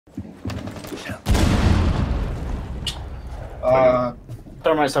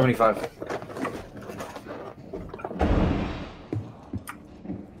Thermite 75.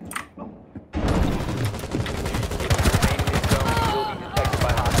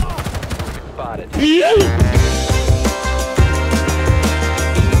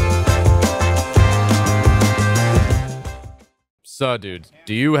 So, dudes,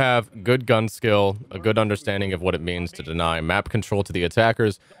 do you have good gun skill, a good understanding of what it means to deny map control to the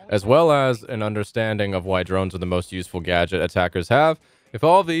attackers, as well as an understanding of why drones are the most useful gadget attackers have? If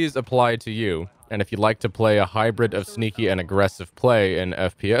all of these apply to you, and if you'd like to play a hybrid of sneaky and aggressive play in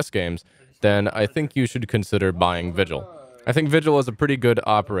FPS games, then I think you should consider buying Vigil. I think Vigil is a pretty good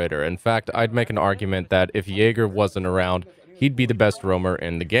operator. In fact, I'd make an argument that if Jaeger wasn't around, he'd be the best roamer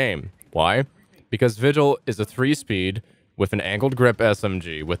in the game. Why? Because Vigil is a 3-speed with an angled grip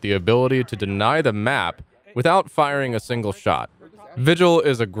SMG with the ability to deny the map without firing a single shot. Vigil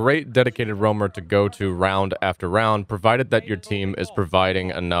is a great dedicated roamer to go to round after round, provided that your team is providing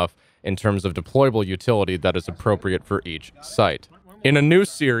enough in terms of deployable utility that is appropriate for each site. In a new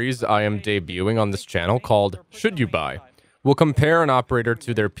series I am debuting on this channel called Should You Buy? We'll compare an operator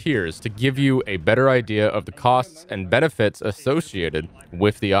to their peers to give you a better idea of the costs and benefits associated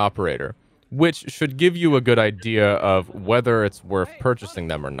with the operator, which should give you a good idea of whether it's worth purchasing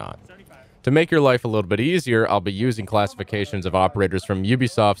them or not. To make your life a little bit easier, I'll be using classifications of operators from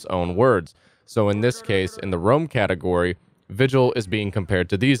Ubisoft's own words. So in this case, in the roam category, Vigil is being compared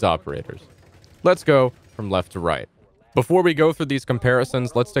to these operators. Let's go from left to right. Before we go through these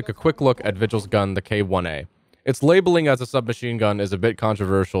comparisons, let's take a quick look at Vigil's gun, the K1A. Its labeling as a submachine gun is a bit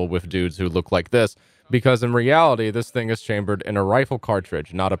controversial with dudes who look like this, because in reality, this thing is chambered in a rifle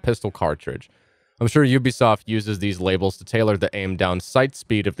cartridge, not a pistol cartridge. I'm sure Ubisoft uses these labels to tailor the aim down sight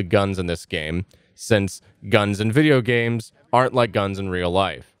speed of the guns in this game, since guns in video games aren't like guns in real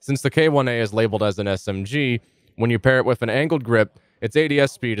life. Since the K1A is labeled as an SMG, when you pair it with an angled grip, its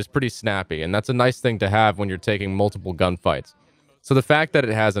ADS speed is pretty snappy, and that's a nice thing to have when you're taking multiple gunfights. So the fact that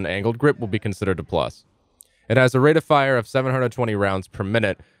it has an angled grip will be considered a plus. It has a rate of fire of 720 rounds per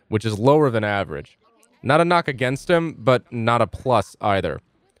minute, which is lower than average. Not a knock against him, but not a plus either.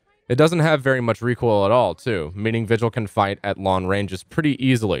 It doesn't have very much recoil at all, too, meaning Vigil can fight at long ranges pretty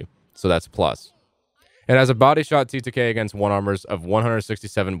easily, so that's plus. It has a body shot T2K against one armors of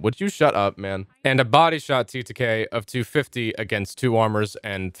 167. Would you shut up, man? And a body shot T2K of 250 against 2 armors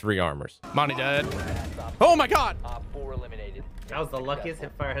and 3 armors. Monty dead. Oh my god! That was the luckiest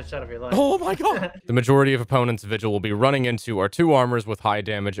hipfire headshot of your life. Oh my god! The majority of opponents Vigil will be running into are 2 armors with high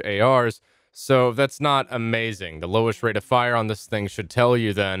damage ARs, so that's not amazing. The lowest rate of fire on this thing should tell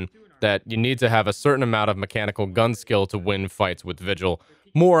you then that you need to have a certain amount of mechanical gun skill to win fights with Vigil,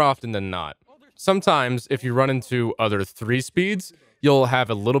 more often than not. Sometimes, if you run into other 3 speeds, you'll have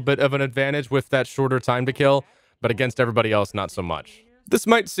a little bit of an advantage with that shorter time to kill, but against everybody else, not so much. This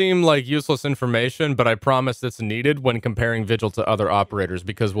might seem like useless information, but I promise it's needed when comparing Vigil to other operators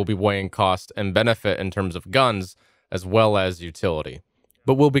because we'll be weighing cost and benefit in terms of guns, as well as utility.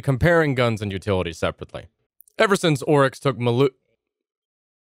 But we'll be comparing guns and utility separately. Ever since Oryx took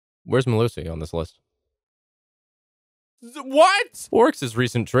Where's Malusi on this list? What? Oryx's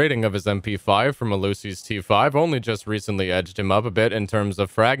recent trading of his MP5 from Malusi's T5 only just recently edged him up a bit in terms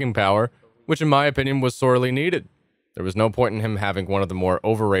of fragging power, which in my opinion was sorely needed. There was no point in him having one of the more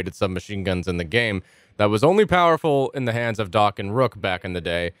overrated submachine guns in the game that was only powerful in the hands of Doc and Rook back in the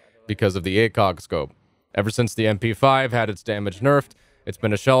day because of the ACOG scope. Ever since the MP5 had its damage nerfed, it's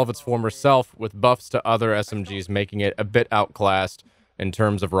been a shell of its former self, with buffs to other SMGs making it a bit outclassed in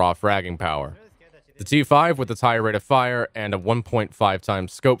terms of raw fragging power. The T5, with its high rate of fire and a 1.5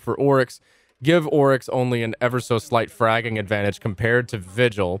 times scope for Oryx, give Oryx only an ever so slight fragging advantage compared to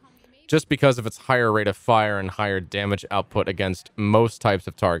Vigil, just because of its higher rate of fire and higher damage output against most types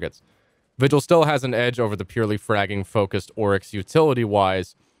of targets. Vigil still has an edge over the purely fragging-focused Oryx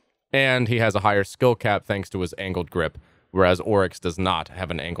utility-wise, and he has a higher skill cap thanks to his angled grip, whereas Oryx does not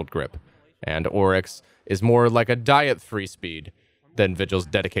have an angled grip. And Oryx is more like a diet 3-speed than Vigil's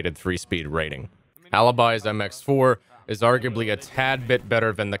dedicated 3-speed rating. Alibi's MX4 is arguably a tad bit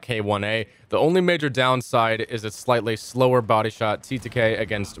better than the K1A. The only major downside is its slightly slower body shot T2K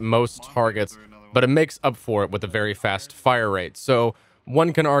against most targets, but it makes up for it with a very fast fire rate. So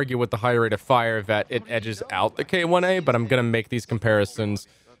one can argue with the high rate of fire that it edges out the K1A, but I'm going to make these comparisons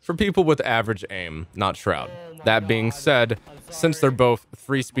for people with average aim, not Shroud. That being said, since they're both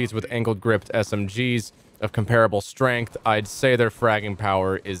 3 speeds with angled gripped SMGs of comparable strength, I'd say their fragging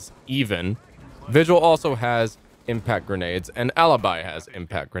power is even. Vigil also has impact grenades, and Alibi has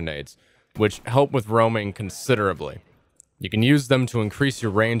impact grenades, which help with roaming considerably. You can use them to increase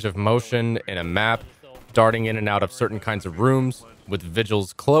your range of motion in a map, darting in and out of certain kinds of rooms with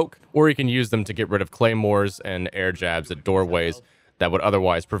Vigil's cloak, or he can use them to get rid of claymores and air jabs at doorways that would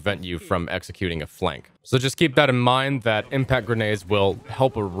otherwise prevent you from executing a flank. So just keep that in mind, that impact grenades will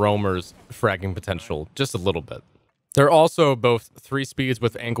help a roamer's fragging potential just a little bit. They're also both 3 speeds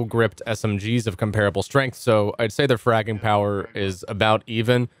with angle-gripped SMGs of comparable strength, so I'd say their fragging power is about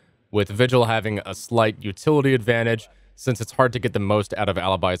even, with Vigil having a slight utility advantage, since it's hard to get the most out of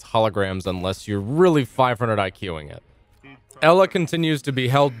Alibi's holograms unless you're really 500 IQing it. Ela continues to be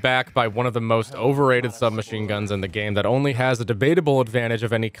held back by one of the most overrated submachine guns in the game that only has a debatable advantage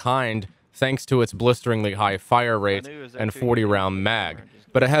of any kind, thanks to its blisteringly high fire rate and 40-round mag.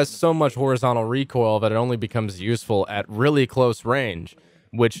 But it has so much horizontal recoil that it only becomes useful at really close range,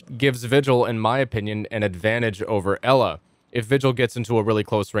 which gives Vigil, in my opinion, an advantage over Ela. If Vigil gets into a really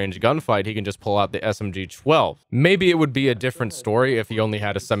close range gunfight, he can just pull out the SMG-12. Maybe it would be a different story if he only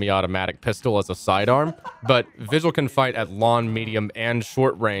had a semi-automatic pistol as a sidearm, but Vigil can fight at long, medium, and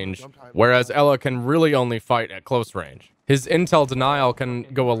short range, whereas Ela can really only fight at close range. His intel denial can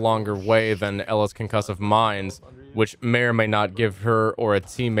go a longer way than Ela's concussive mines, which may or may not give her or a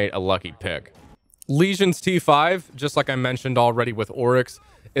teammate a lucky pick. Legion's T5, just like I mentioned already with Oryx,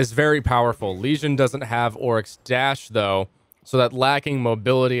 is very powerful. Legion doesn't have Oryx dash though, so that lacking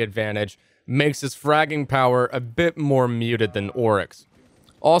mobility advantage makes his fragging power a bit more muted than Oryx.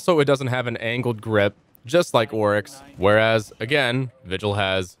 Also, it doesn't have an angled grip, just like Oryx, whereas, again, Vigil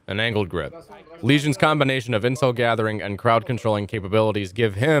has an angled grip. Legion's combination of intel gathering and crowd controlling capabilities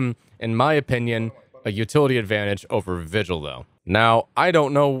give him, in my opinion, a utility advantage over Vigil though. Now, I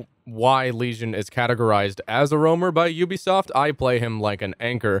don't know why Legion is categorized as a roamer by Ubisoft. I play him like an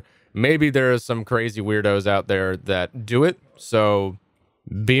anchor. Maybe there's some crazy weirdos out there that do it, so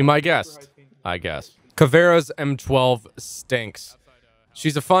be my guest, I guess. Caveira's M12 stinks.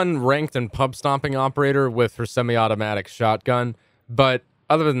 She's a fun ranked and pub stomping operator with her semi-automatic shotgun, but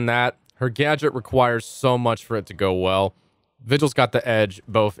other than that, her gadget requires so much for it to go well. Vigil's got the edge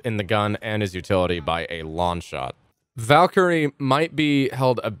both in the gun and his utility by a long shot. Valkyrie might be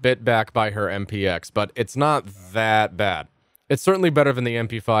held a bit back by her MPX, but it's not that bad. It's certainly better than the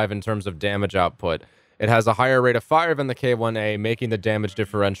MP5 in terms of damage output. It has a higher rate of fire than the K1A, making the damage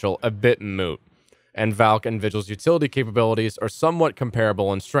differential a bit moot. And Valk and Vigil's utility capabilities are somewhat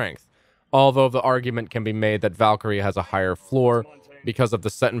comparable in strength, although the argument can be made that Valkyrie has a higher floor because of the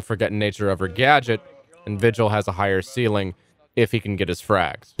set-and-forget nature of her gadget, and Vigil has a higher ceiling if he can get his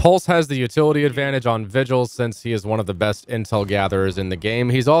frags. Pulse has the utility advantage on Vigil since he is one of the best intel gatherers in the game.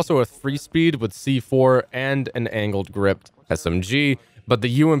 He's also a 3-speed with C4 and an angled gripped SMG, but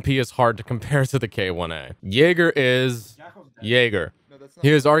the UMP is hard to compare to the K1A. Jaeger is Jaeger.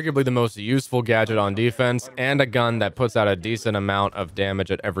 He is arguably the most useful gadget on defense and a gun that puts out a decent amount of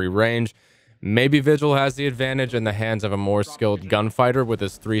damage at every range. Maybe Vigil has the advantage in the hands of a more skilled gunfighter with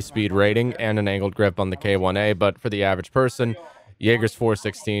his 3-speed rating and an angled grip on the K1A, but for the average person, Jaeger's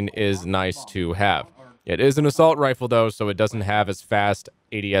 416 is nice to have. It is an assault rifle though, so it doesn't have as fast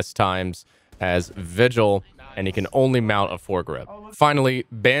ADS times as Vigil, and he can only mount a foregrip. Finally,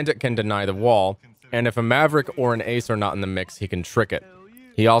 Bandit can deny the wall, and if a Maverick or an Ace are not in the mix, he can trick it.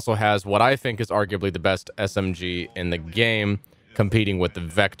 He also has what I think is arguably the best SMG in the game, competing with the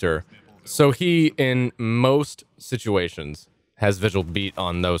Vector. So he, in most situations, has Vigil beat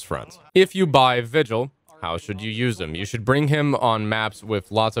on those fronts. If you buy Vigil, how should you use him? You should bring him on maps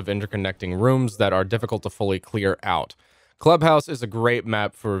with lots of interconnecting rooms that are difficult to fully clear out. Clubhouse is a great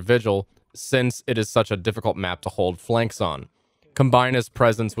map for Vigil, since it is such a difficult map to hold flanks on. Combine his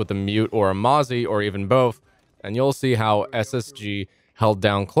presence with a Mute or a Mozzie, or even both, and you'll see how SSG held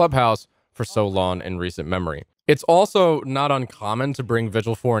down Clubhouse for so long in recent memory. It's also not uncommon to bring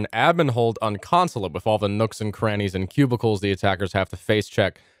Vigil for an admin hold on Consulate with all the nooks and crannies and cubicles the attackers have to face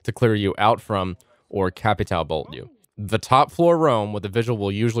check to clear you out from, or Capital Bolt you. The top floor roam with the Vigil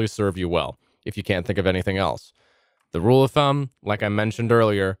will usually serve you well, if you can't think of anything else. The rule of thumb, like I mentioned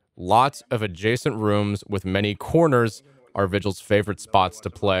earlier, lots of adjacent rooms with many corners are Vigil's favorite spots to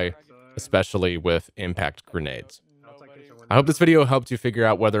play, especially with impact grenades. I hope this video helped you figure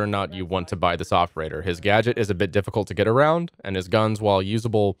out whether or not you want to buy this operator. His gadget is a bit difficult to get around, and his guns, while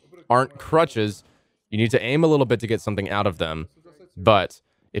usable, aren't crutches. You need to aim a little bit to get something out of them. But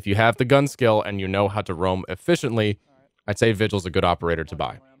if you have the gun skill and you know how to roam efficiently, I'd say Vigil's a good operator to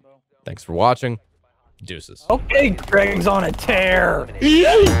buy. Thanks for watching. Deuces. Okay, Greg's on a tear.